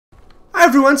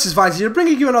everyone, this is Vyzerio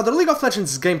bringing you another League of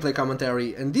Legends gameplay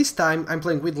commentary, and this time I'm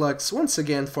playing with Lux once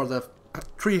again for the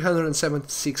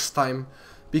 376th time,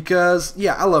 because,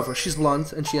 yeah, I love her, she's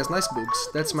blonde and she has nice boobs,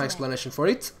 that's my explanation for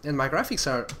it, and my graphics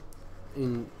are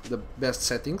in the best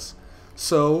settings,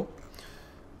 so,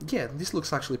 yeah, this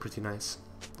looks actually pretty nice.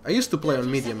 I used to play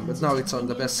on medium, but now it's on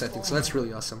the best settings, so that's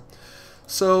really awesome.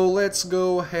 So let's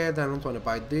go ahead, I don't want to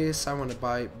buy this, I want to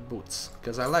buy boots,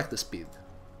 because I like the speed.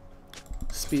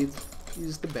 Speed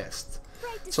is the best.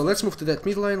 So let's move to that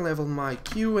mid lane, level my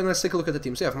Q, and let's take a look at the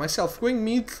teams. So I have myself going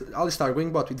mid, Alistar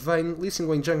going bot with Vayne, Lee Sin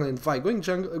going jungle, and Vi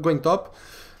going top.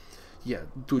 Yeah,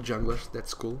 two junglers,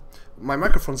 that's cool. My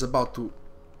microphone's about to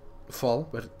fall,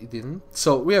 but it didn't.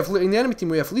 So we have, in the enemy team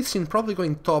we have Lee Sin probably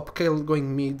going top, Kayle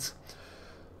going mid,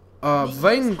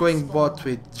 Vayne going bot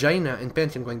with Jaina, and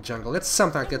Pantheon going jungle. That's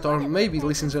something like that, or maybe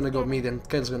Lee Sin's gonna go mid and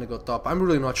Kayle's gonna go top. I'm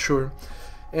really not sure.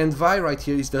 And Vi right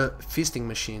here is the feasting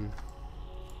machine.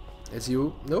 As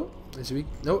you know, as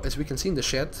we can see in the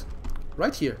chat,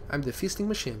 right here, I'm the feasting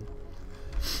machine.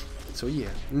 So yeah,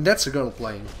 and that's a girl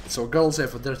playing. So girls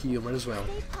have a dirty humor as well.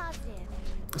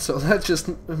 So let's just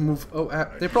move. Oh,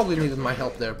 they probably needed my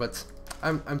help there, but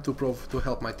I'm too pro to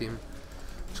help my team.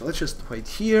 So let's just wait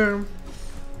here.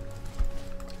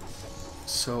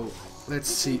 So let's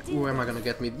see, who am I gonna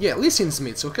get mid? Yeah, Lee Sin's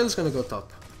mid, so Kayle's gonna go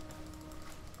top.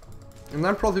 And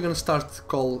I'm probably gonna start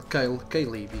call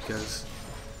Kaylee because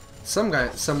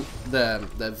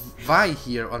the Vi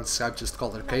here on Skype just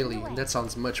called her Kaylee, and that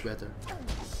sounds much better.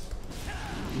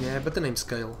 Yeah, but the name's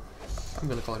Kayle. I'm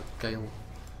gonna call her Kayle.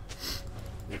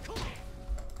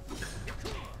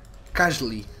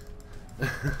 Casually.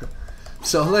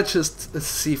 So let's just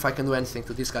see if I can do anything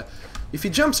to this guy. If he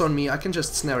jumps on me, I can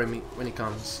just snare him when he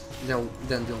comes. Then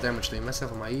deal damage to him. Let's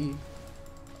have my E.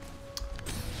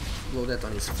 Blow that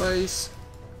on his face.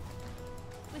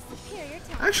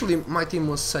 Actually, my team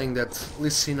was saying that Lee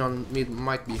Sin on mid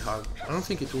might be hard. I don't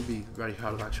think it will be very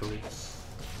hard actually.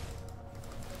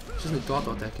 Just need to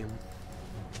auto-attack him.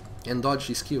 And dodge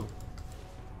his Q.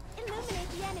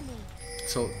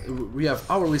 So we have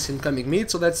our Lee Sin coming mid,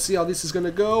 so let's see how this is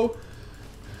gonna go.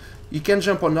 You can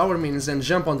jump on our minions and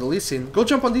jump on the Lee Sin. Go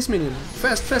jump on this minion!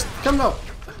 Fast, fast, come now!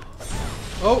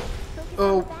 Oh,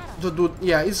 the dude,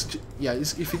 yeah,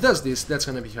 if he does this, that's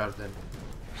gonna be hard then.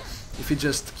 If he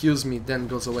just Qs me, then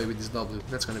goes away with his W,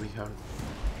 that's gonna be hard.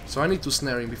 So I need to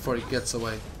snare him before he gets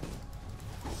away.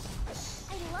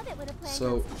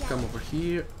 So, come over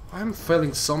here. I'm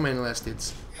failing so many last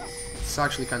hits. It's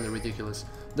actually kinda ridiculous.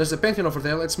 There's a Pantheon over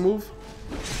there, let's move.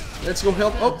 Let's go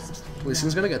help. Oh! Lee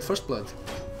Sin's gonna get first blood.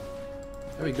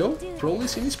 There we go. Pro Lee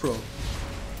Sin is pro.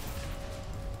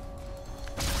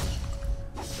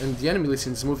 And the enemy Lee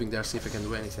Sin is moving there, see if I can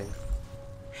do anything.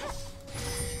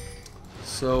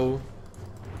 So,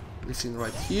 Lee Sin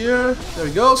right here. There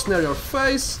we go, snare your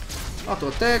face. Auto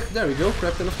attack, there we go,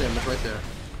 crap ton of damage right there.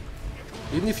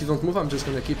 Even if you don't move, I'm just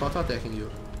gonna keep auto attacking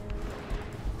you.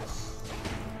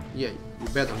 Yeah, you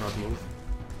better not move.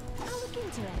 I'll look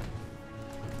into it.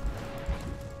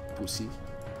 Pussy.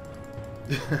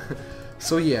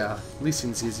 So yeah, Lee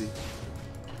Sin's easy.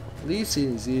 Lee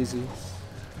Sin is easy.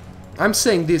 I'm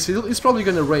saying this, he's probably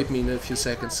gonna rape me in a few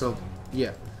seconds, so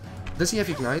yeah. Does he have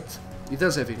Ignite? He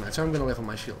does have Ignite, so I'm gonna level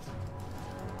my shield.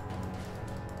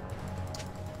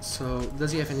 So,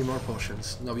 does he have any more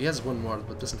potions? No, he has one more,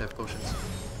 but doesn't have potions.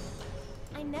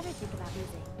 I never think about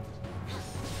losing.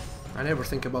 I never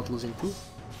think about losing too,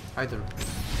 either.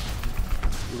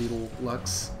 Little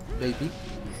Lux, baby.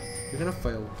 You're gonna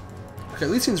fail. Okay,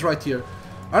 Lee Sin's right here.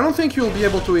 I don't think you'll be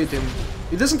able to hit him.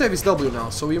 He doesn't have his W now,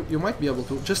 so you might be able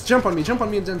to. Just jump on me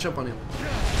and then jump on him.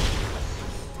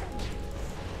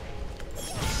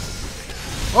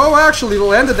 Oh, I actually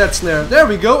landed that snare. There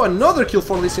we go, another kill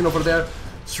for Lee Sin over there.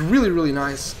 It's really, really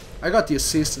nice. I got the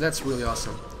assist, that's really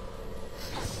awesome.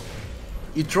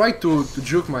 He tried to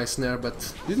juke my snare,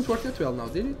 but didn't work that well now,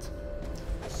 did it?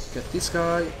 Get this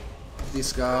guy,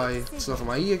 it's over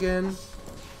my E again.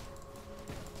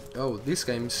 Oh, this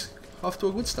game's off to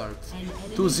a good start.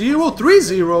 2-0,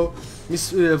 3-0.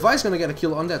 Miss Vi's gonna get a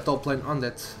kill on that top lane, on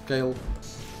that Kayle.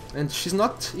 And she's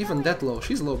not even that low.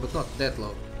 She's low, but not that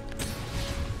low.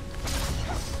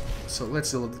 So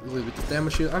let's deal a little bit of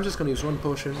damage here. I'm just gonna use one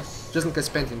potion, just in case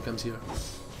Pantheon comes here.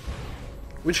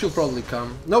 Which he'll probably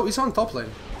come. No, he's on top lane.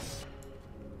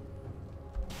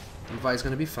 And Vi's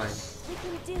gonna be fine. We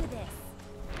can do this.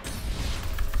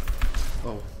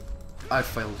 Oh, I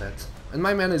failed that. And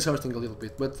my mana is hurting a little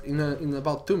bit, but in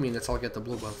about 2 minutes I'll get the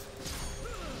blue buff.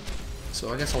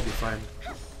 So I guess I'll be fine.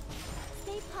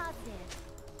 Stay positive.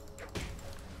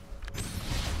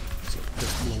 So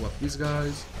just blow up these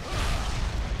guys.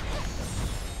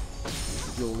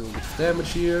 deal a little bit of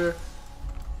damage here.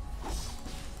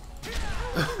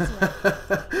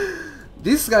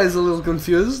 This guy is a little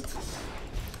confused.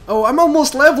 Oh, I'm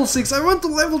almost level 6. I want to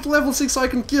level 6 so I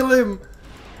can kill him.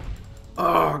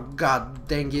 Oh, god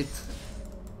dang it.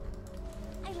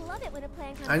 I love it when a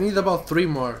plan comes I need about 3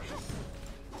 more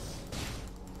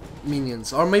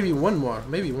minions, or maybe 1 more.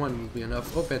 Maybe 1 will be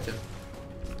enough. Oh, better.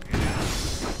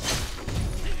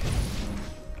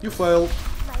 You fail.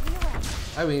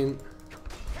 I win.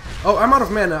 Oh, I'm out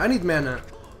of mana. I need mana.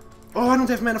 Oh, I don't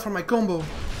have mana for my combo.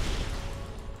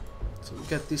 So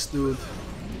get this dude.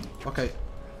 Okay.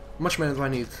 How much mana do I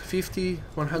need? 50,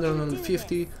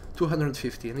 150,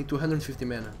 250. I need 250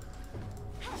 mana.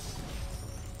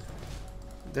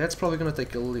 That's probably gonna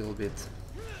take a little bit.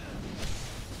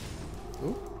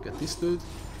 Oh, get this dude.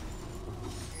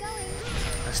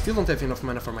 I still don't have enough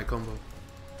mana for my combo.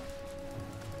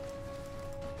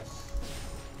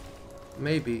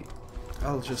 Maybe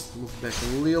I'll just move back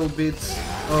a little bit.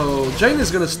 Oh, Jane is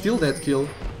gonna steal that kill.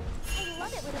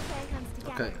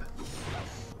 Okay.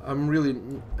 I'm really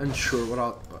unsure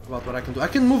about what I can do. I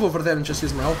can move over there and just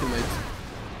use my ultimate.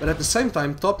 But at the same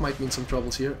time, top might mean some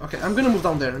troubles here. Okay, I'm gonna move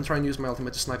down there and try and use my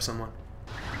ultimate to snipe someone.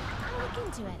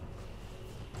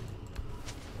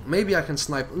 Maybe I can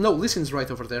snipe... No, Lee Sin's right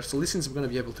over there, so Lee Sin's gonna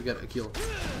be able to get a kill.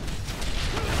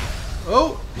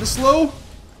 Oh, the slow!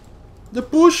 The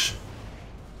push!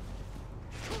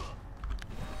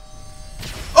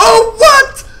 Oh,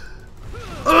 what?!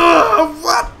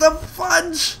 What the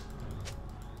fudge?!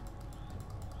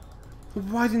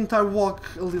 Why didn't I walk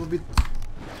a little bit?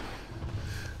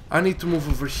 I need to move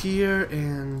over here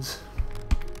and...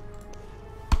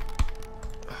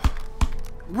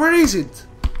 Where is it?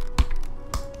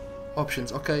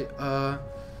 Options, okay,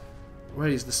 where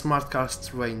is the smart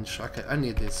cast range? Okay, I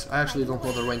need this. I actually don't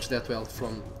know the range that well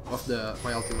of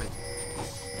my ultimate.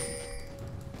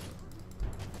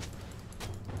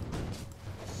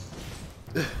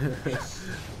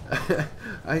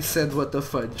 I said what the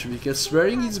fudge, because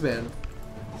swearing is bad.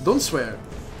 Don't swear.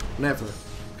 Never.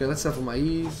 Okay, let's level my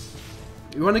E.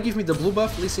 You wanna give me the blue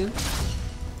buff? Listen.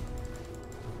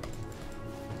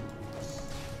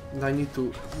 And I need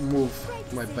to move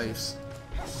my base.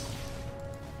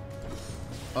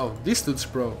 Oh, this dude's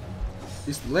pro.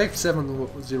 This leg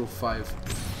 705.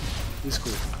 He's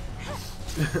cool.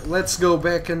 Let's go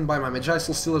back and buy my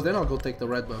Magical Stealer, then I'll go take the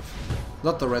red buff.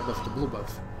 Not the red buff, the blue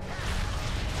buff.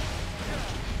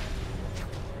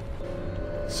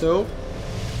 So...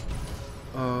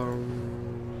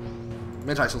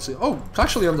 Magical Stealer. Oh, it's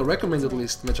actually on the recommended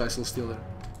list, Magical Stealer.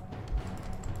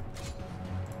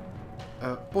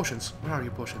 Potions. Where are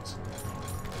your potions?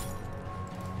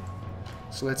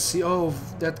 So let's see. Oh,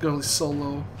 that girl is so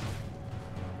low.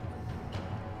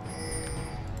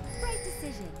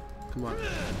 Come on.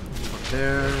 Up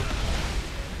there.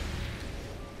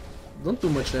 Don't do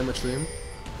much damage to him.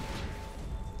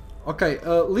 Okay,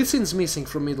 Lee Sin's missing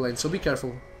from mid lane, so be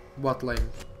careful. Bot lane.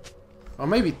 Or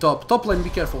maybe top. Top lane, be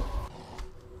careful.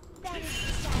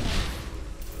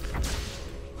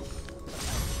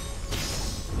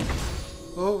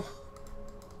 Oh.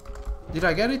 Did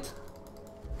I get it?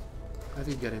 I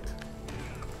did get it.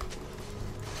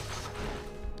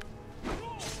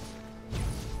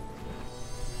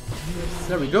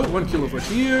 There we go, 1 kill over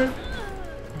here.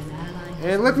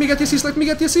 And let me get the assist, let me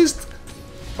get the assist!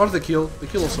 Or the kill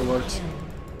also works.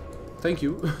 Thank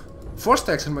you. 4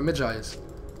 stacks in my Magi's.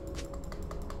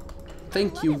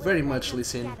 Thank you very much, Lee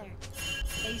Sin.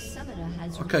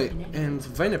 Okay, and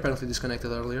Vayne apparently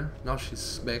disconnected earlier. Now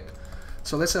she's back.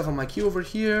 So let's have my Q over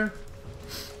here.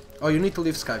 Oh, you need to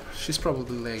leave Skype. She's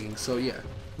probably lagging, so yeah,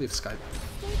 leave Skype.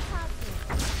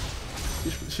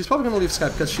 She's probably gonna leave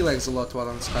Skype because she lags a lot while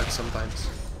on Skype sometimes.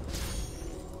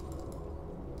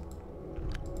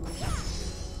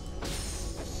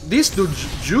 This dude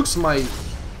jukes my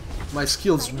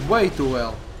skills way too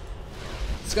well.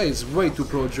 This guy is way too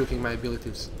pro juking my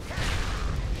abilities.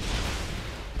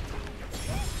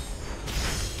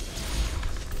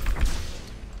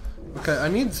 Okay, I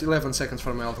need 11 seconds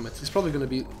for my ultimate. It's probably gonna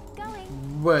be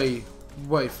way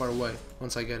far away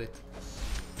once I get it.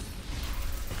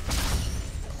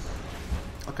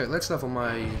 Okay, let's level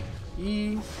my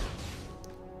E.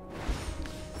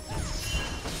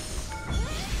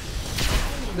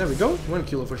 There we go, 1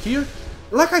 kill over here.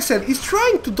 Like I said, he's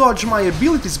trying to dodge my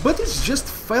abilities, but he's just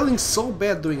failing so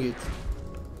bad doing it.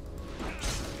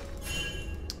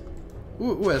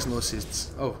 Who has no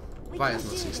assists? Oh, Vi has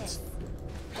no assists.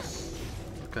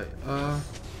 Okay,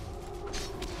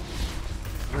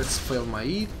 let's fail my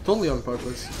E, totally on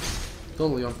purpose.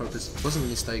 Totally on purpose, it wasn't a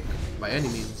mistake by any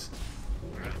means.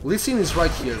 Lee Sin is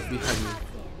right here, behind me.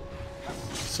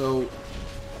 So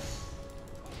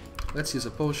let's use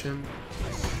a potion.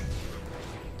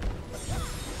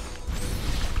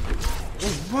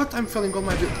 Oh, what? I'm failing all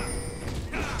my bit.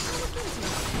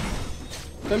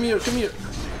 Come here, come here.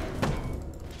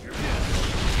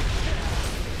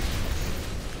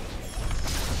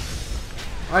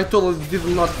 I totally did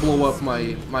not blow up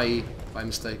my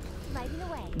mistake.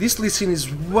 This Lee Sin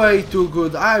is way too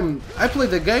good. I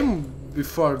played a game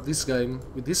before this game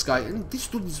with this guy, and this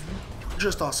dude is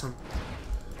just awesome.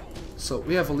 So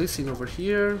we have a Lee Sin over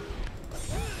here.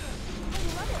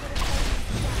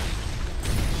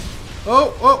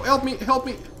 Oh, oh, help me, help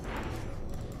me.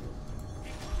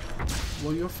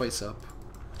 Blow your face up.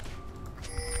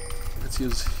 Let's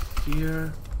use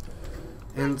here.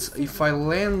 And if I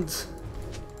land,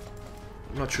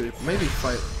 I'm not sure, maybe if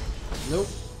I... Nope.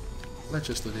 Let's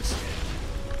just do this.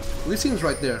 Lee Sin's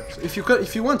right there. So if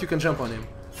you want, you can jump on him.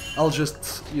 I'll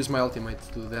just use my ultimate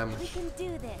to do damage. We can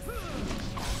do this.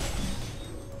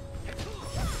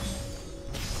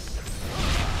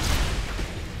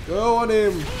 Go on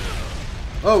him!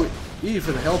 Oh, he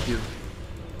even helped you.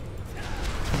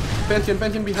 Pantheon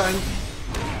behind.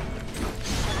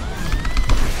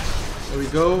 There we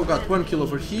go, got one kill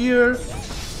over here.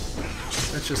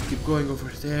 Let's just keep going over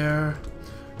there.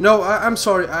 No, I'm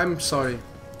sorry, I'm sorry.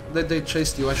 They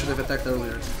chased you, I should have attacked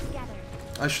earlier.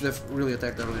 I should have really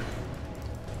attacked earlier.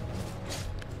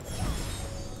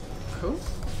 Oh.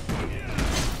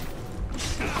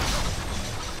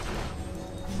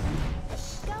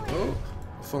 Oh,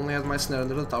 if only I had my snare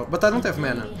under the tower. But I don't have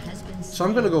mana, so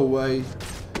I'm gonna go away.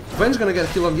 Vayne's gonna get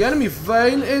a kill on the enemy,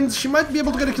 Vayne, and she might be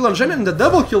able to get a kill on Jaina, and the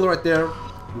double kill right there.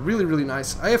 Really, really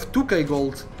nice. I have 2k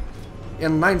gold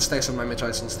and 9 stacks on my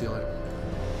Magician Stealer.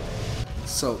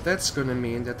 So that's gonna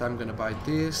mean that I'm gonna buy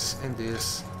this and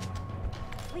this.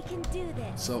 We can do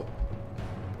this. So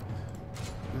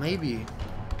maybe...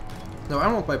 No, I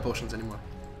won't buy potions anymore.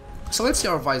 So let's see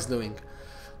how Vy's doing.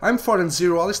 I'm 4 and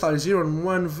 0, Alistar is 0 and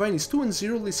 1, Vayne is 2 and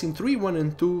 0, Lee Sin 3, 1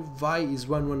 and 2, Vi is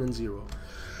 1, 1 and 0.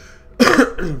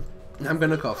 I'm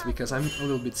gonna cough because I'm a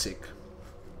little bit sick.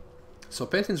 So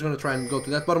Pantheon's gonna try and go to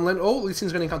that bottom lane. Oh, Lee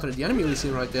Sin's gonna encounter the enemy Lee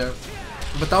Sin right there.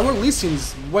 But our Lee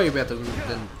Sin's way better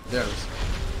than theirs,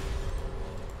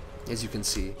 as you can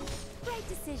see. Great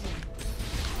decision.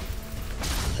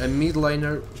 A mid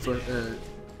laner for,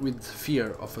 with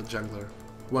fear of a jungler,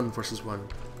 1 versus 1.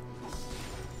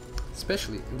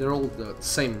 Especially, they're all the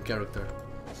same character.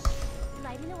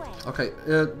 Lighting away. Okay,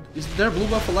 is there blue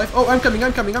buff alive? Oh, I'm coming,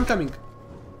 I'm coming, I'm coming.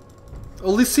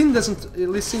 Oh, Lee Sin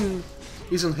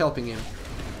isn't helping him.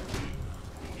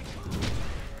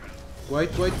 Wait.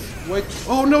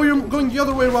 Oh no, you're going the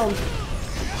other way around.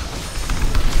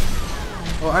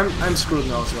 Oh, I'm screwed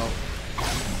now as well.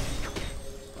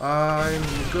 I'm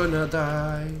gonna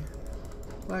die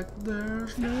like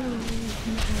there's no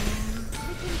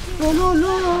tomorrow.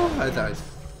 No. I died.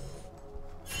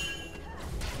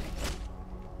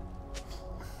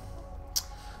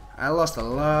 I lost a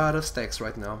lot of stacks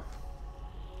right now.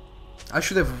 I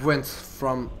should have went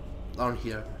from down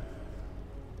here.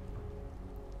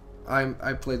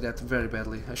 I played that very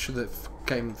badly. I should have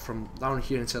came from down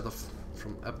here instead of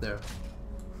from up there.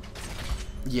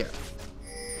 Yeah.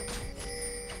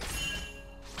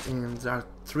 And there are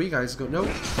 3 guys go. No,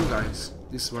 2 guys.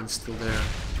 This one's still there.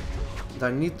 And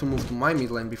I need to move to my mid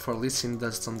lane before Lee Sin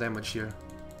does some damage here.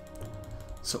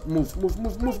 So move.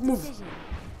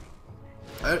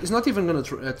 He's not even gonna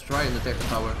try and attack the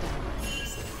tower.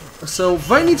 So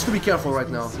Vayne needs to be careful right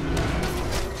now.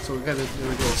 So we got it. There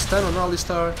we go. Stun on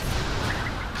Alistar.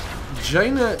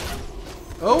 Jaina.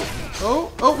 Oh!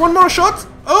 One more shot!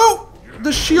 Oh!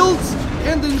 The shield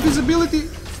and the invisibility.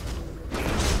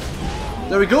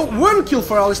 There we go. 1 kill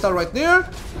for Alistar right there.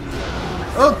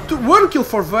 Oh, 1 kill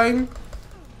for Vayne.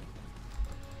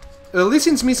 Lee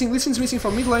Sin's missing. Lee Sin's missing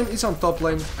from mid lane. He's on top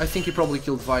lane. I think he probably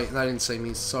killed Vi. I didn't say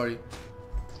miss. Sorry.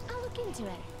 I'll look into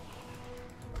it.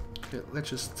 Okay, let's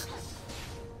just...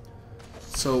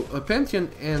 So, Pantheon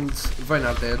and Vayne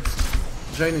are dead.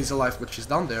 Jaina is alive, but she's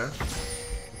down there.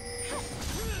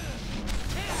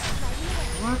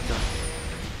 What the...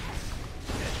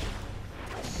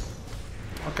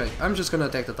 Okay, I'm just gonna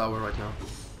attack the tower right now.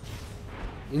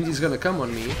 Indy's gonna come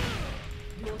on me.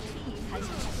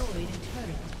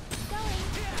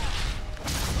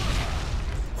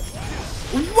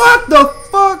 What the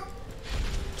fuck?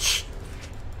 Shh.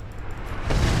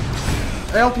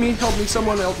 Help me,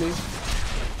 someone help me.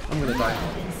 I'm gonna die.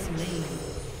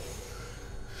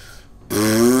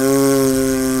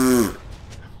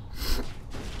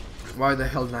 Why the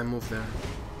hell did I move there?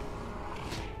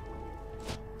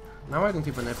 Now I don't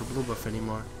even have a blue buff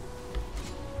anymore.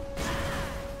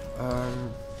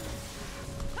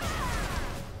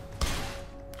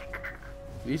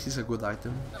 This is a good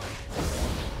item.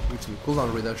 With some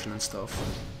cooldown reduction and stuff.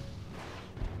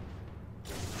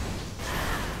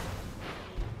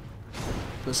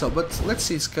 So, but let's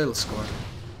see Scale score.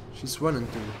 She's 1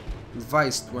 and 2.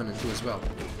 Revised 1 and 2 as well.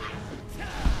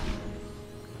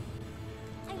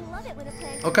 I love it when a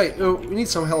plan. Okay, we need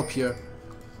some help here.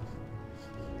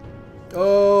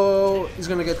 Oh, he's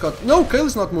gonna get caught. No, Kale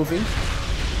is not moving.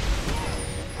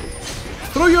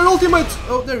 Throw your ultimate!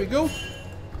 Oh, there we go.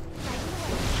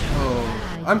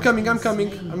 Oh, I'm coming. I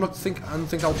don't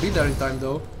think I'll be there in time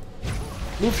though.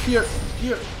 Move here.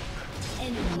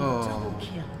 Oh.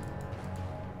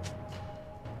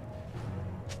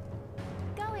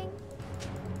 Going.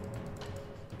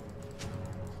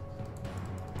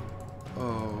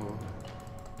 Oh.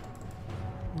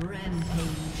 Rampage.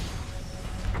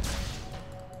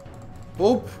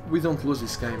 Hope we don't lose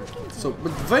this game. So,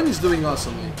 but Vayne is doing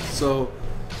awesomely. So,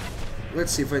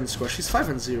 let's see Vayne's score. She's 5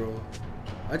 and 0.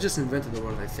 I just invented the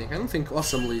word, I think. I don't think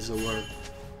awesomely is a word.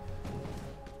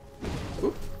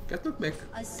 Oop, get knocked back.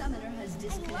 A summoner has I love it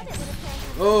disconnected. when a plan.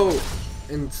 Oh,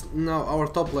 and now our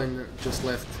top lane just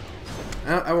left.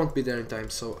 I won't be there in time,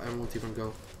 so I won't even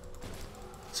go.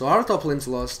 So our top lane's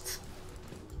lost.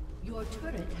 Your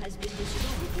turret has been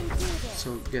destroyed. We can do this.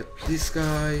 So get this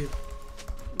guy.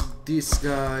 This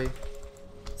guy.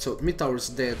 So mid tower's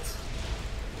dead.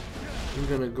 I'm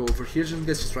gonna go over here just in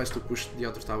case he tries to push the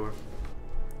other tower.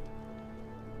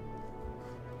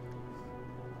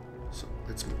 So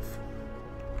let's move.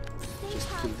 Just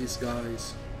kill these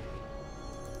guys.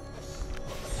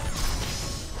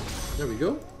 There we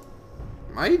go.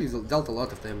 I dealt a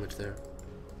lot of damage there.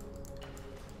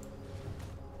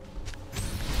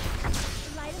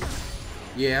 Light 'em up.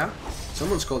 Yeah,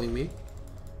 someone's calling me.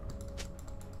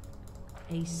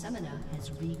 A summoner has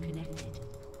reconnected.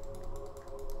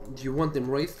 Do you want them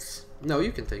wraiths? No,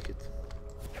 you can take it.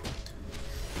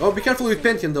 Oh, be careful with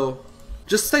Pantheon though.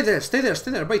 Just stay there,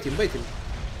 bait him.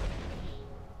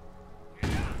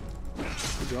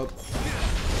 Good job.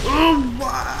 Oh,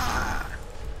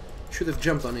 should have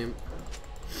jumped on him.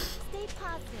 Stay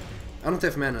positive. I don't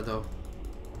have mana though.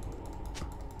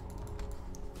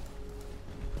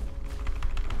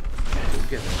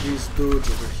 Get these dudes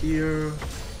over here.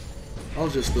 I'll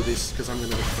just do this because I'm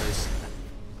gonna get praise.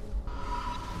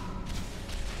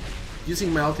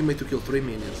 Using my ultimate to kill 3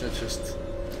 minions, that's just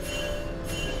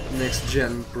next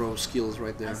gen pro skills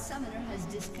right there. A summoner has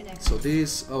disconnected. So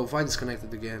this, oh, Vi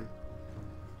disconnected again.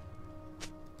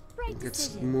 Right Let's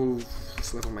decision. move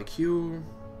this level my Q.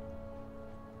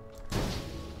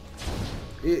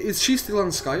 Is she still on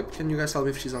Skype? Can you guys tell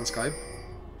me if she's on Skype?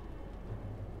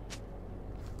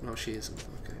 No, she isn't.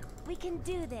 Okay. We can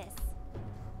do this.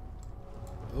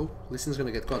 Oh, Listen's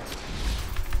gonna get caught.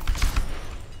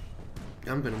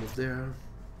 I'm gonna move there.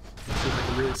 See if I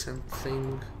can really send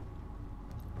thing.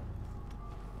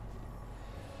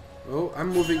 Oh, I'm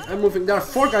moving. There are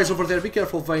 4 guys over there. Be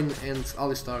careful, Vayne and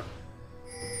Alistar.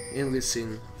 And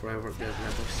Listen, forever that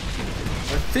matters.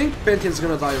 I think Pantheon's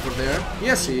gonna die over there.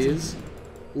 Yes, he is.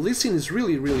 Listen is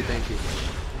really tanky.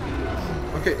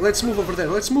 Okay, let's move over there.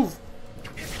 Let's move.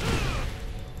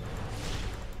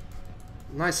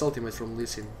 Nice ultimate from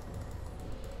Listen.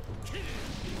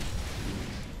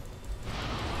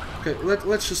 Okay,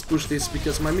 let's just push this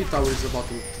because my mid tower is about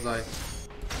to die.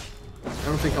 I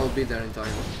don't think I'll be there in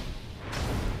time.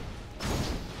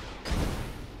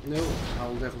 No,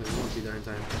 I'll definitely won't be there in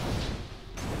time.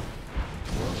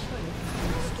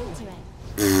 Look into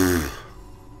it.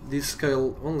 This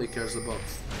scale only cares about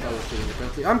tower killing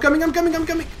apparently. I'm coming!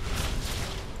 Going.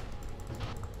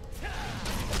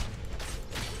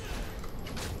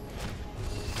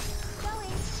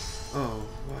 Oh,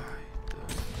 why?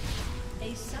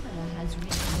 A summoner has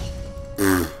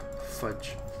reconnected.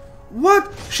 Fudge.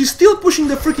 What? She's still pushing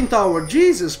the freaking tower!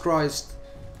 Jesus Christ!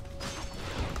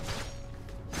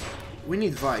 We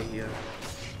need Vi here.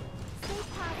 Stay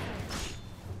positive.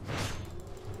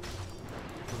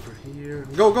 Over here.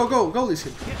 Go,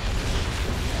 Listen!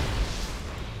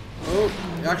 Oh,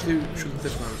 actually, we shouldn't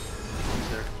have gone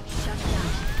there. Shut down.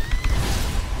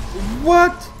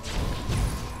 What?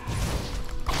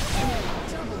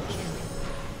 Double kill.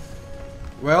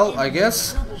 Well, I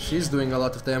guess she's doing a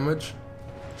lot of damage.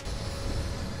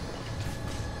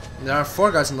 There are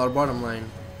 4 guys in our bottom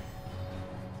lane.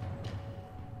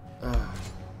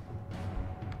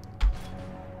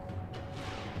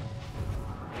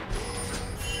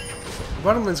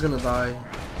 Bottom lane's gonna die.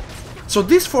 So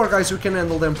these 4 guys, we can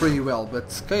handle them pretty well,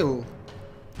 but Kale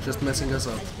just messing us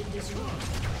up. Has been destroyed.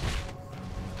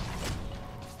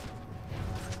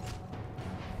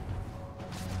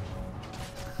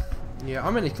 Yeah, how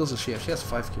many kills does she have? She has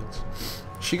 5 kills.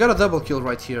 She got a double kill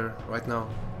right here, right now.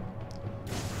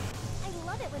 I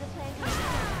love it when a plan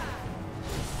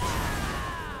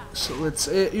comes So let's.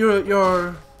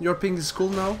 Your ping is cool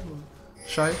now,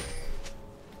 Shy.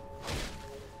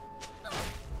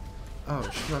 Oh,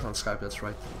 she's not on Skype. That's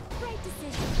right. together. Right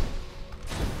decision.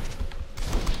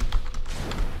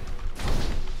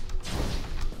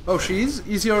 Oh, she is.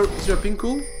 Is your ping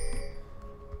cool?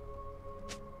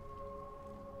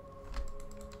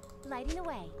 Lighting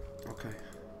away. Okay.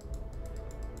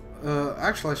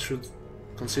 Actually, I should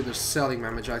consider selling my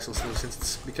Magical Slave since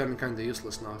it's becoming kinda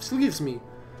useless now. It still gives me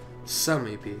some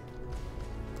AP.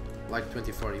 Like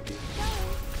 24 AP.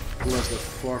 Plus the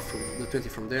 20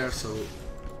 from there, so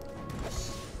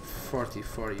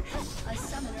 44 AP. A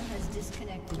summoner has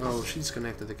disconnected. Oh, she's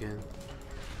disconnected again.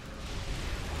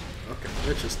 Okay,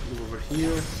 let's just move over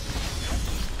here.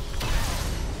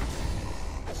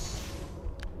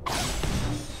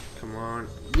 Come on,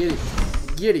 get it!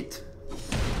 Get it!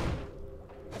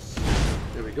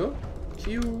 There we go.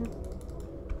 Q. We can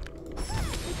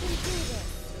do this.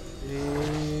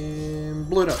 And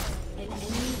blow it up. An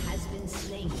enemy has been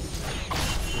slain.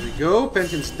 There we go.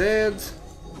 Pantheon's dead.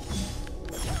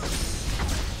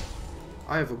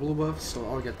 I have a blue buff, so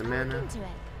I'll get the mana. Into it.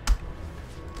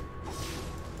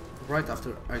 Right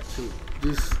after I kill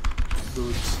these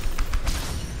dudes.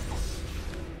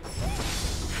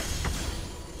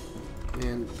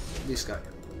 And this guy.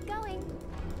 Going.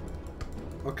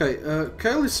 Okay,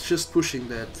 Kale is just pushing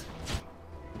that.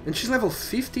 And she's level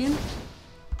 15?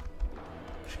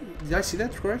 Did I see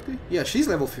that correctly? Yeah, she's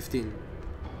level 15.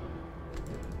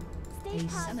 Stay A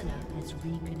positive. summoner has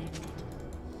reconnected.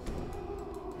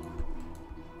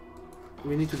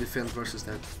 We need to defend versus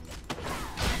that.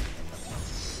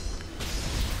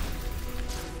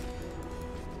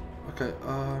 Okay,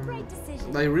 Right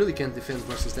decision. I really can't defend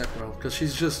versus that girl, because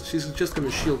she's just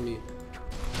gonna shield me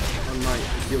on my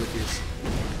abilities.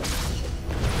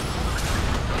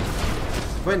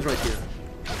 Vayne's right here.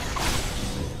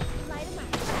 Light 'em up.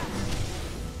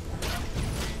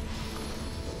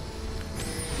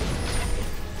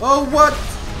 Oh, what?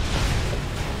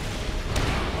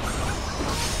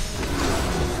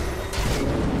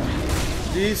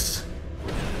 This.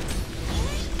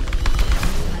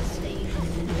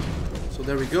 So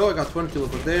there we go, I got 1 kill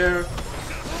over there.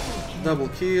 Double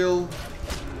kill.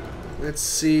 Let's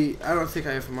see, I don't think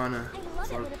I have mana I love it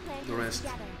for when a plan the comes rest.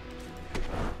 together.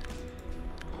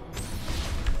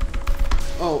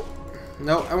 Oh,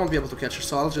 no, I won't be able to catch her,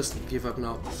 so I'll just give up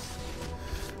now.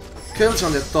 Kale's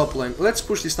on that top lane. Let's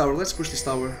push this tower, let's push this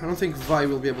tower. I don't think Vi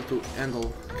will be able to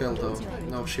handle Kale though.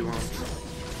 No, she won't.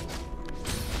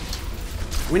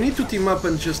 We need to team up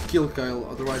and just kill Kale,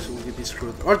 otherwise we'll be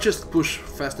screwed. Or just push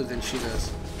faster than she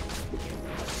does.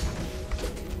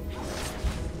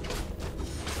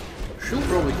 She'll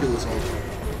probably kill us all.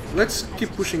 Let's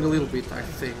keep pushing a little bit, I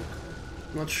think.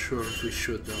 Not sure if we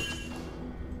should though.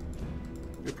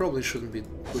 We probably shouldn't be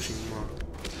pushing more.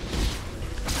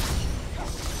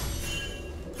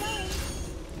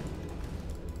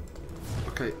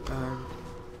 Okay,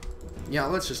 yeah,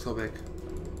 let's just go back.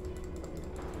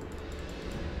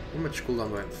 How much cooldown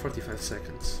do I have? 45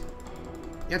 seconds.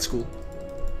 Yeah, it's cool.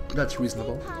 That's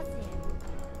reasonable. Stay positive.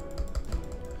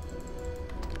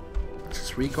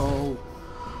 Just recall.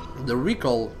 The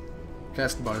recall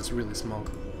cast bar is really small.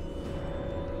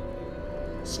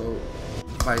 So,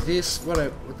 buy this. What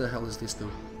the hell does this do?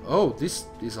 Oh, this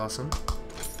is awesome.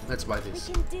 Let's buy We this.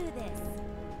 can do this.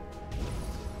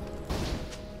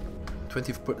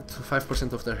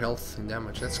 25% of their health in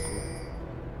damage. That's cool.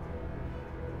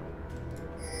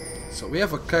 So we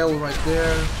have a Kale right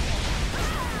there.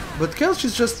 But Kale,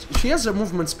 she has a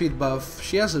movement speed buff,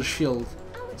 she has a shield,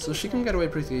 so she can get away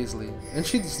pretty easily. And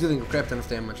she's dealing a crap ton of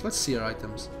damage. Let's see her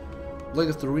items. Blade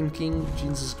of the Ruin King,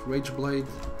 Jeans' Rage Blade.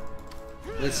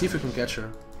 Let's see if we can catch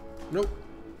her. Nope.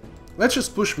 Let's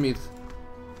just push mid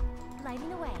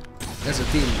Lighting away. as a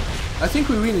team. I think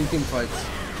we win in team fights.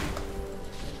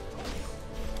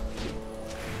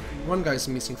 One guy's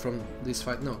missing from this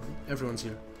fight. No, everyone's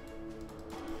here.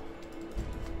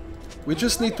 We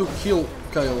just need to kill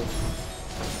Kyle.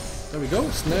 There we go.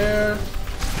 Snare.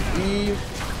 E.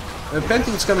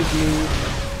 Pantheon's coming to you.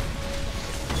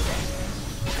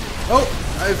 Oh,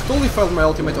 I've totally failed my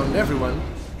ultimate on everyone.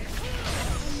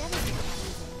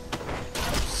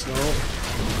 So.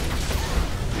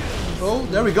 Oh,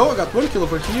 there we go. I got 1 kill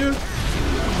over here.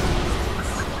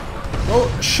 Oh,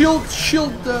 shield.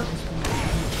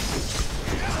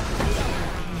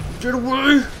 Get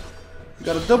away.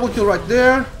 Got a double kill right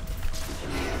there.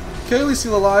 Kale is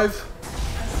still alive.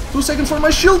 2 seconds for my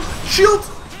shield! Shield!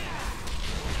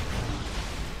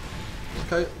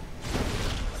 Okay.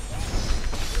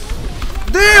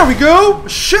 There we go!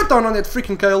 Shut down on that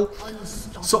freaking Kale.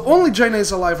 So only Jaina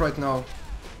is alive right now.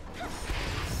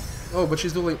 Oh, but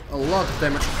she's doing a lot of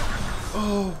damage.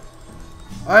 Oh,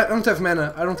 I don't have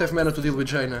mana. I don't have mana to deal with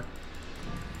Jaina.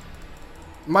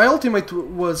 My ultimate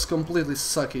was completely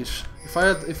suckish.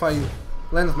 If I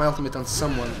landed my ultimate on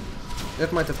someone,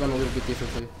 that might have gone a little bit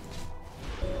differently.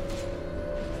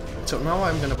 So now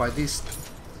I'm gonna buy this.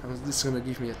 This is gonna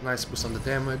give me a nice boost on the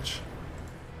damage.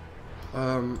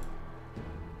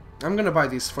 I'm gonna buy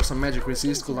this for some magic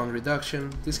resist, cooldown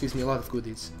reduction. This gives me a lot of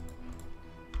goodies.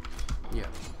 Yeah.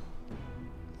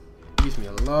 Gives me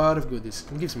a lot of goodies.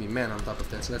 It gives me mana on top of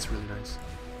that, so that's really nice.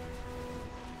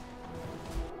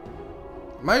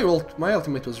 My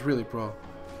ultimate was really pro.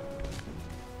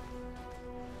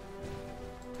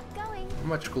 Going. How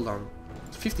much cooldown?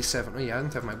 57. Oh yeah, I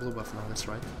don't have my blue buff now, that's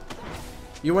right.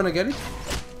 You wanna get it?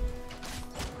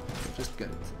 Just get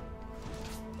it.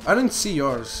 I didn't see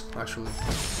yours, actually.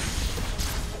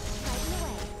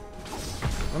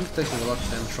 I'm taking a lot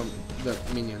of damage from the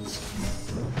minions.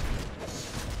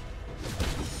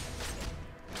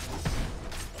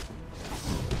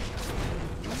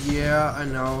 Yeah, I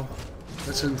know.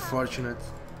 That's unfortunate.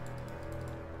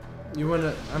 You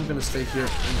wanna... I'm gonna stay here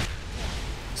and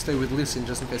stay with Listen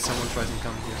just in case someone tries and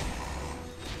come here.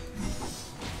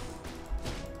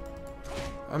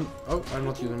 Oh, I'm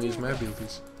not gonna use my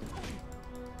abilities.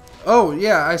 Oh,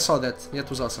 yeah, I saw that. That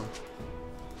was awesome.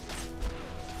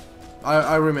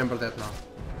 I remember that now.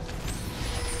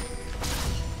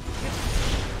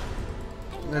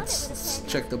 Let's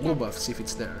check the blue buff, see if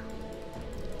it's there.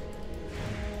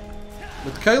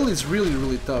 But Kale is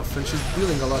really tough and she's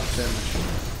dealing a lot of damage.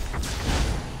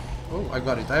 Oh, I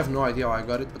got it. I have no idea how I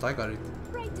got it, but I got it.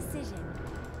 Right decision.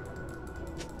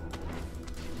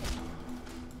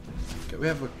 Okay, we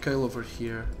have a Kale over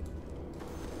here.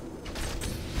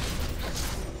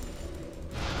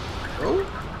 Oh,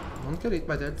 don't get hit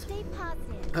by that. Stay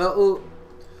positive. Oh,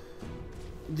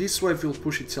 this wave will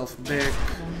push itself back.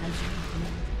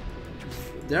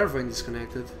 Their vein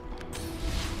disconnected.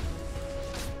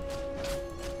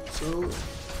 So,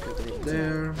 get it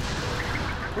there.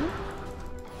 Oh.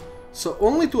 So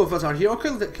only two of us are here.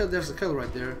 Okay, there's a Kale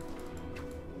right there.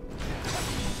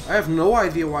 I have no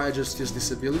idea why I just used this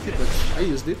ability, but I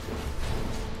used it.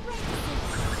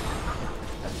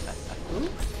 Oh.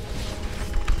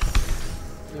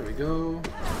 There we go.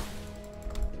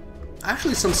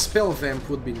 Actually, some spell vamp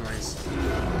would be nice,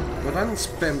 but I don't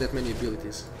spam that many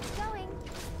abilities. Going.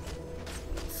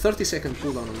 30-second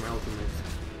cooldown on my ultimate.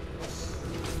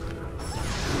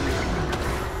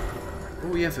 Oh,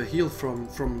 we have a heal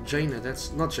from Jaina.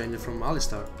 That's not Jaina, from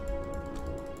Alistar.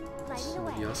 This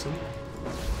would be awesome.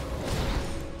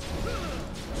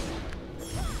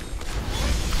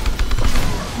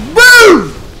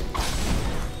 Boom!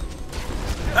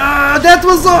 Ah, that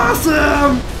was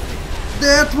awesome!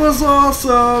 That was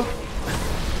awesome!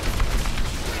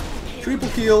 Triple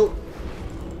kill.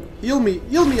 Heal me,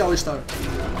 Alistar.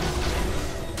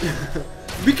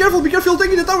 Be careful,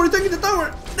 taking the tower, taking the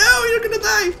tower! No, you're gonna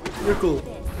die! You're cool.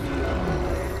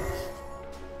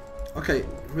 Okay,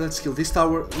 let's kill this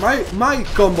tower. My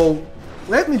combo,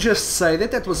 let me just say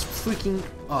that was freaking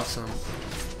awesome.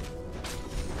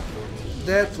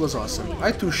 That was awesome.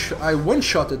 I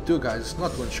one-shotted two guys,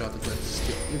 not one-shotted, but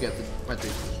still, you get it, my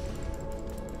drift.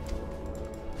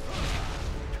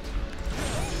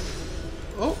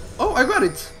 Oh, I got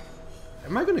it!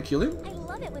 Am I gonna kill him? I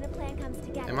love it when a plan comes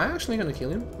together. Am I actually gonna kill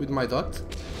him with my dot?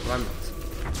 No, I'm not.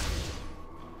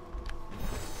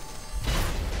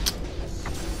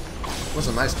 Was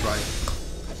a nice try.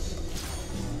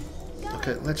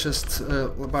 Okay, let's just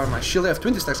bar my shield. I have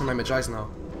 20 stacks on my Magi's now.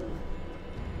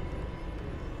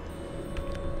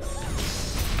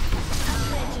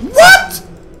 What?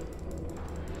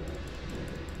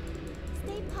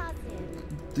 Stay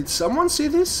positive. Did someone see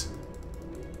this?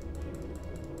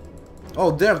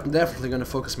 Oh, they're definitely gonna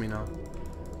focus me now.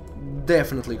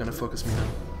 Definitely gonna focus me now.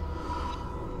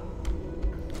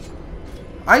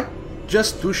 I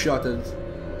just two-shotted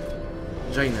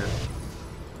Jaina.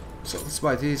 So let's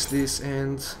buy this,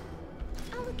 and...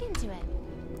 I'll look into it.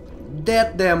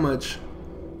 That damage.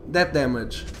 That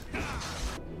damage.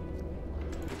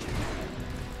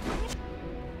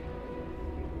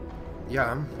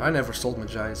 Yeah, I never sold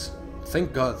Magi's.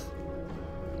 Thank God.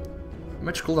 How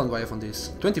much cooldown do I have on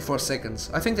this? 24 seconds.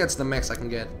 I think that's the max I can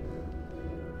get.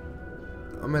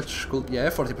 How much cool? Yeah,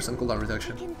 40% cooldown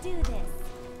reduction. I can do this.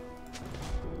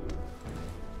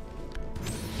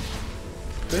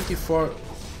 24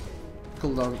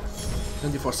 cooldown.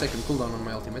 24 second cooldown on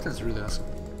my ultimate. That's really awesome.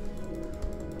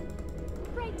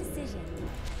 Right decision.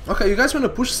 Okay, you guys wanna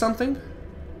push something?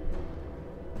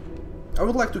 I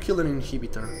would like to kill an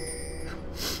inhibitor.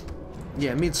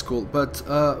 Yeah, mid's cool, but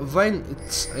Vayne,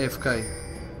 it's AFK,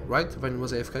 right? Vayne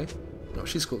was AFK? No,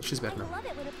 she's cool, she's back now. I love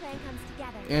it when a plan comes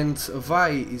together. And Vi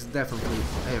is definitely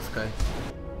AFK.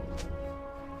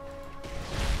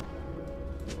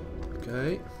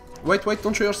 Okay. Wait, wait,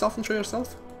 don't show yourself, don't show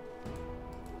yourself.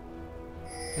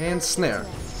 And snare.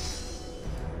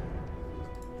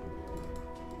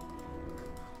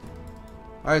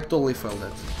 I totally failed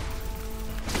that.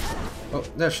 Oh,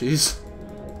 there she is.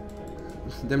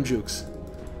 Them jukes.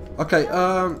 Okay,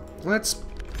 let's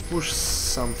push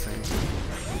something.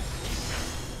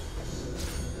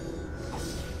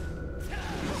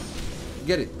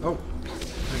 Get it. Oh,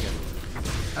 I get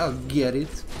it. I'll get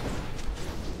it.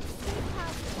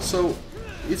 So,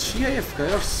 is she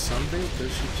AFK or something?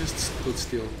 Because she just stood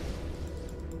still.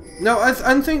 No, I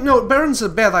think no. Baron's a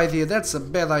bad idea. That's a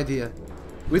bad idea.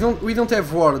 We don't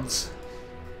have wards.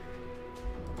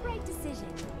 Great decision.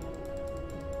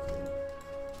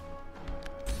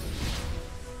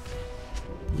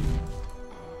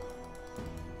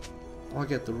 I'll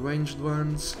get the ranged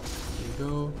ones. There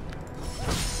you go.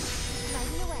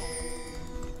 Lighting away.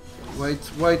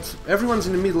 Wait, wait. Everyone's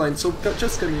in the mid line, so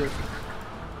just come here.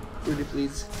 Really,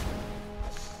 please.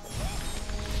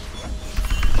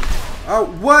 Oh,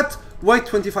 what? Wait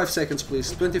 25 seconds,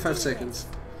 please. 25 seconds.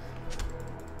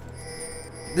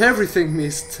 Everything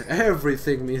missed.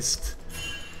 Everything missed.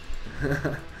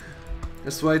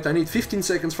 Just wait, I need 15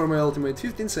 seconds for my ultimate.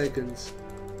 15 seconds.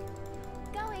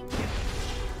 Going.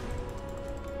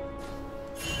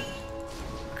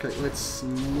 Okay, let's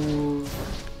move.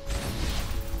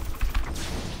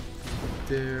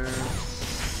 There.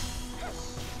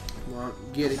 Come on,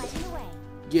 get it. Lighting away.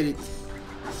 Get it.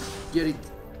 Get it.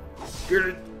 Get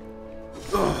it.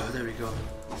 Oh, there we go.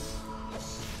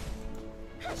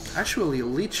 Actually,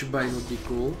 Leech Bane would be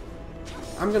cool.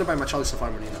 I'm gonna buy my Chalice of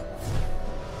Harmony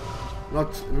now.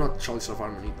 Not Chalice of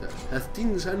Harmony, the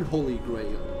Athene's Unholy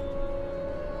Grail.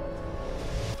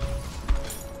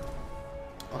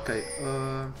 Okay,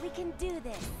 We can do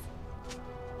this.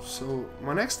 so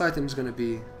my next item is gonna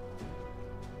be...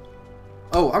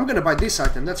 Oh, I'm gonna buy this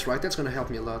item, that's right, that's gonna help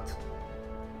me a lot.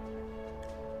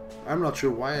 I'm not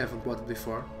sure why I haven't bought it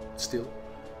before, still.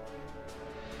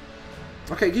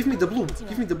 Okay, give me the blue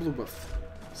buff.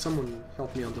 Someone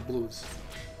help me on the blues.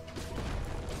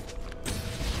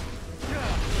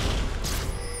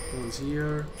 One's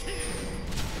here.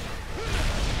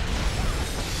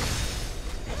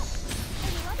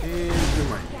 And you're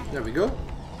mine. There we go.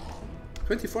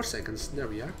 24 seconds, there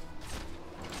we are.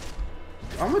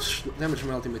 How much damage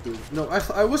my ultimate do? No,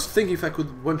 I was thinking if I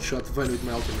could one-shot Vayne with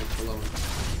my ultimate alone.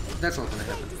 That's not gonna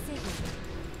happen.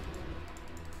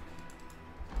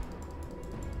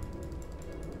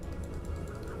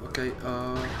 Okay,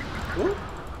 oh!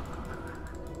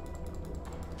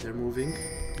 They're moving.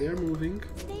 They're moving.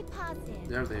 Stay positive.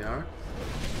 There they are.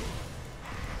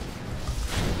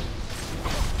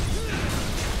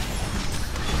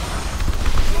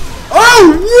 Oh,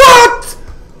 what?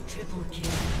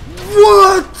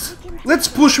 What? Let's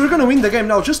push. We're gonna win the game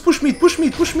now. Just push mid. Push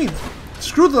mid. Push mid.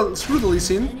 Screw the Lee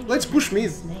Sin. Let's push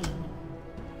mid.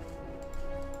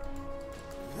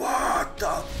 What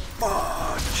the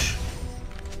fudge?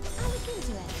 I'll look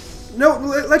into it. No,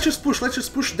 let's just push. Let's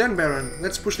just push Den Baron.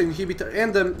 Let's push the inhibitor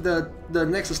and the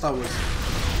Nexus towers.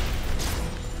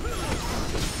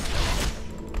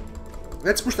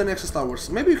 Let's push the Nexus towers.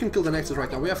 Maybe you can kill the Nexus right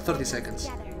now. We have 30 seconds.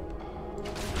 Together.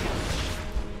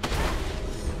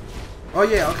 Oh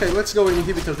yeah, okay, let's go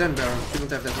inhibitor then Baron. We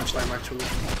don't have that much time actually.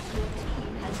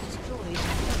 Has destroyed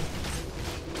Superior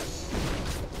tactics.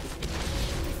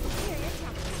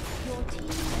 your team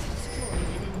has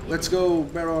destroyed an Let's go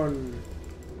Baron.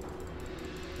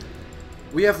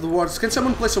 We have the wards. Can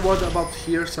someone place a ward about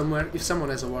here somewhere? If someone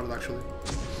has a ward actually.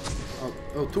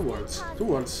 Oh, two wards. Two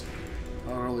wards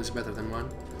are always better than one.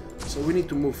 So we need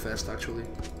to move fast actually.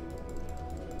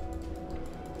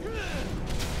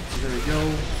 There we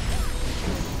go.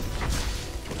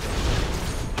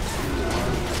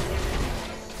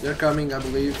 They're coming, I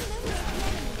believe.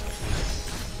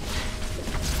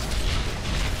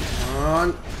 Come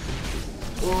on.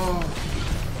 Oh.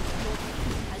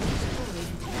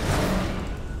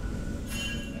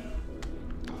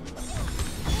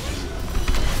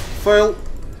 Fail.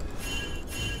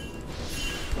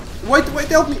 Wait,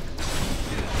 help me.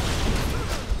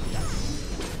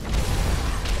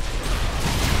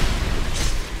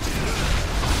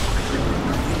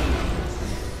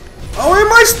 Oh,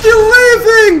 am I still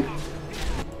living?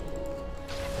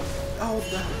 Oh,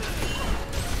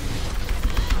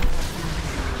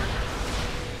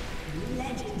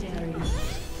 legendary.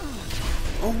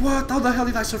 oh Oh, what? How the hell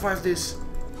did I survive this?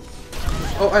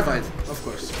 Oh, I died, of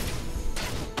course.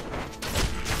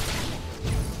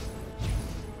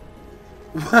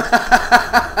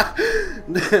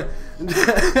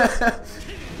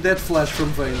 That flash from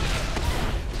Vayne.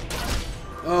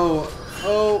 Oh,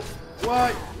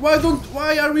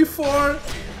 why are we 4?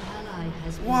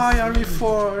 Why are we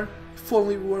 4? If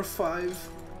only we were 5.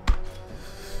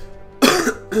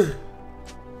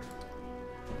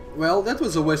 Well, that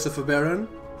was a waste of a Baron.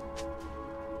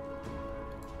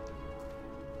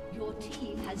 Your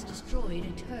team has destroyed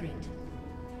a turret.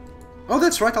 Oh,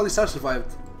 that's right, Alistar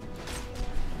survived.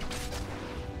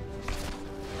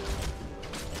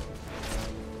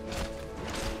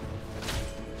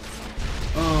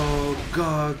 Oh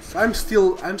god, I'm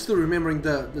still remembering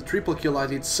the triple kill I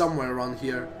did somewhere around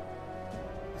here.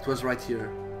 It was right here.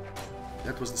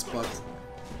 That was the spot.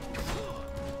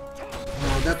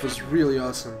 Oh, that was really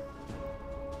awesome.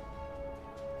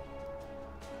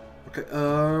 Okay,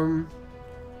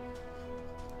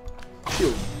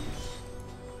 shield.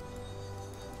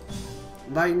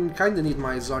 I kinda need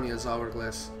my Zhonya's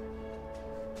hourglass.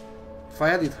 If I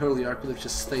had it earlier, I could have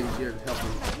just stayed here and helped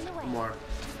him more.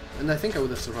 And I think I would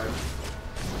have survived.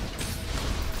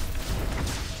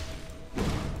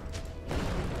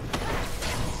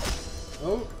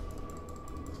 Oh.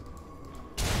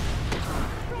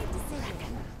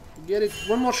 Get it.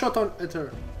 One more shot on at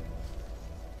her.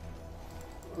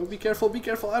 Oh, be careful, be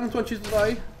careful. I don't want you to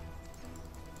die.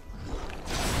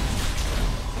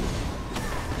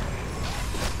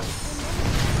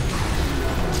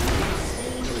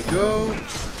 There we go.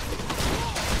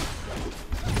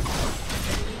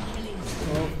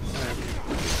 Oh,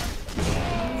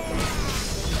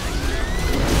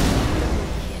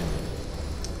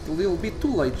 a little bit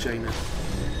too late, Jaina.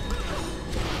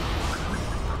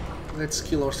 Let's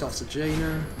kill ourselves a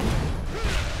Jaina.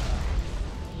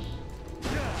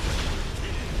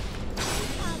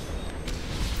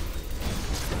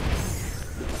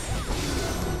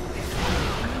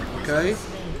 Okay.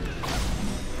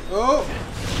 Oh,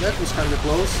 that was kind of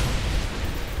close.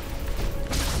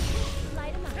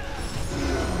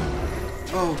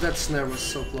 Oh, that snare was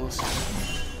so close.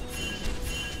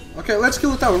 Okay, let's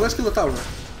kill the tower, let's kill the tower.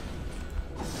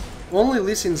 Only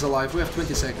Lee Sin's alive, we have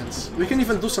 20 seconds. We can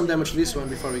even do some damage to this one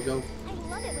before we go.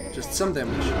 Just some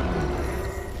damage.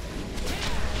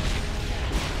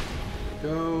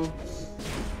 Go.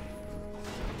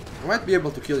 I might be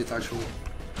able to kill it actually.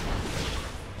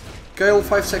 Kayle,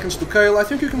 5 seconds to Kayle. I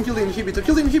think you can kill the inhibitor.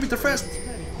 Kill the inhibitor fast!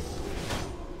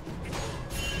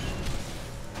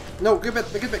 No, get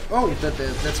back, get back. Oh,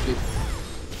 that's good.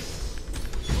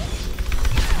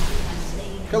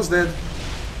 Kayle's dead.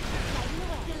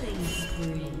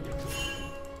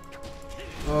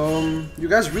 You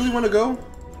guys really want to go?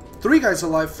 3 guys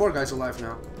alive, 4 guys alive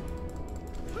now.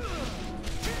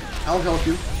 I'll help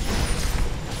you.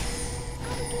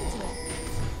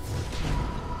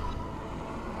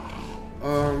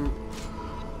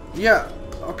 Yeah,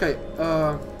 okay,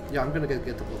 yeah, I'm gonna get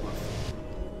the blue buff.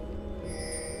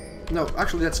 No,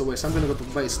 actually that's a waste. I'm gonna go to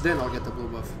base, then I'll get the blue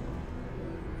buff.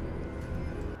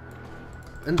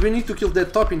 And we need to kill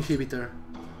that top inhibitor.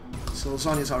 So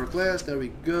Zhonya's hourglass, there we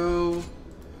go.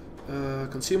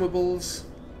 Consumables,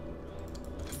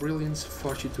 brilliance,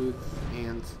 fortitude,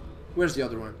 and where's the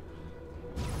other one?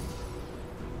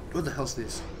 What the hell's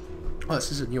this? Oh,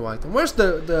 this is a new item. Where's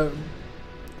the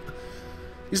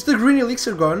is the green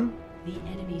elixir gone? The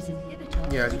enemy's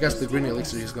inhibitor. Yeah, I guess the green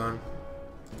elixir is gone.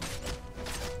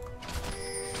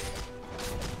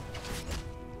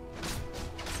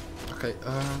 Okay,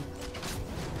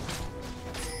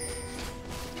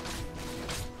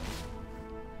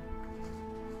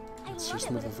 let's just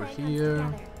move over here.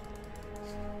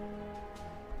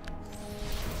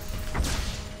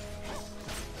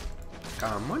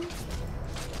 Come on.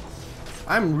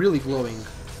 I'm really glowing.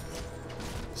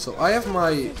 So I have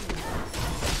my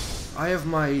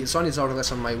Zhonya's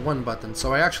hourglass on my 1 button,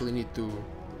 so I actually need to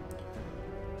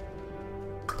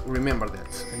remember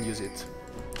that and use it.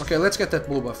 Okay, let's get that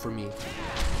blue buff for me.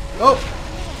 Oh!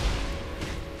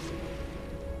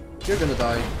 You're gonna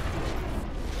die.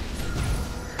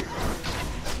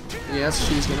 Yes,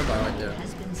 she's gonna die right there.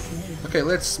 Okay,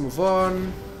 let's move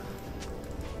on.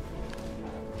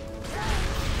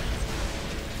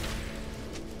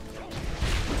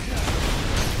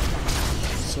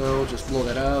 So just blow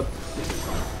that up.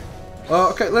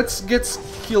 Okay, let's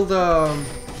kill the.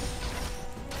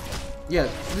 Yeah,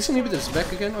 this inhibitor's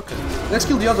back again. Okay, let's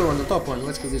kill the other one, the top one.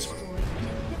 Let's kill this one.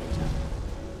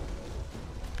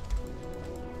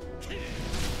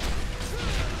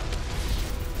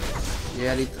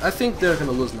 Yeah, I think they're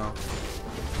gonna lose now.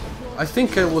 I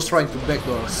think I was trying to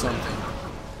backdoor something.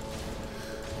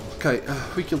 Okay,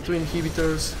 we killed 2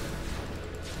 inhibitors.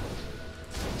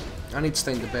 I need to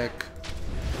stay in the back.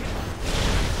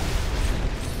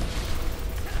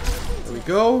 There we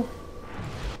go.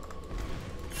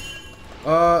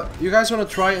 You guys wanna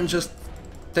try and just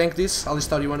tank this?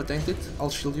 Alistar, you wanna tank it? I'll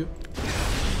shield you.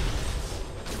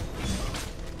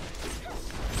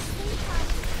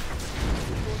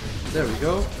 There we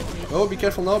go. Oh, be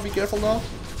careful now, be careful now.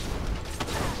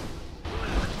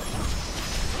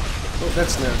 Oh,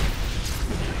 that's snare.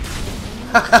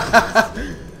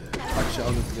 Actually,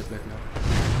 I'll need to get back now.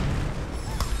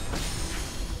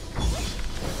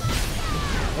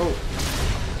 Oh.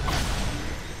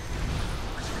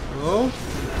 Oh.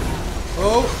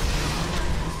 Oh.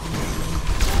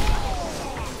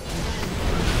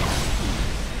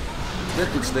 That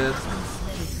looks dead.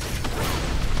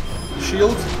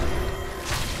 Shield.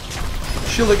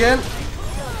 Shield again.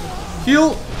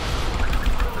 Heal.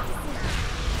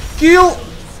 Kill.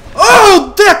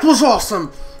 Oh, that was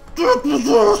awesome. That was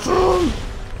awesome.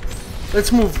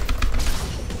 Let's move.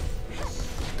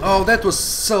 Oh, that was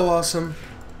so awesome.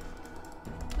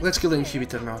 Let's kill the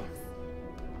inhibitor now.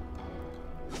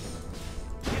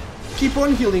 Keep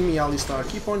on healing me, Alistar.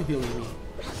 Keep on healing me.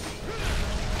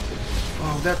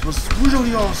 Oh, that was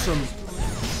really awesome.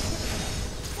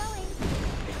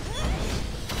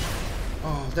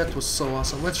 Oh, that was so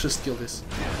awesome. Let's just kill this.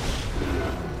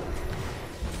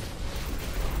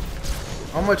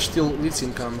 How much till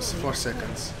Litsin comes? 4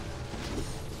 seconds.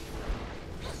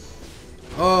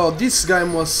 Oh, this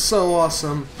game was so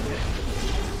awesome.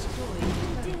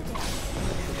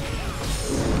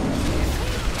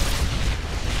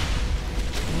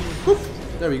 Whoop.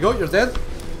 There we go, you're dead.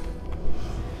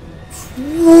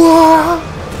 Wow!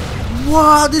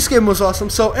 Wow, this game was awesome.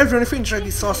 So everyone, if you enjoyed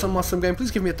this awesome game,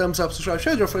 please give me a thumbs up, subscribe,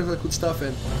 share your friends, all that good stuff,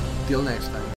 and till next time.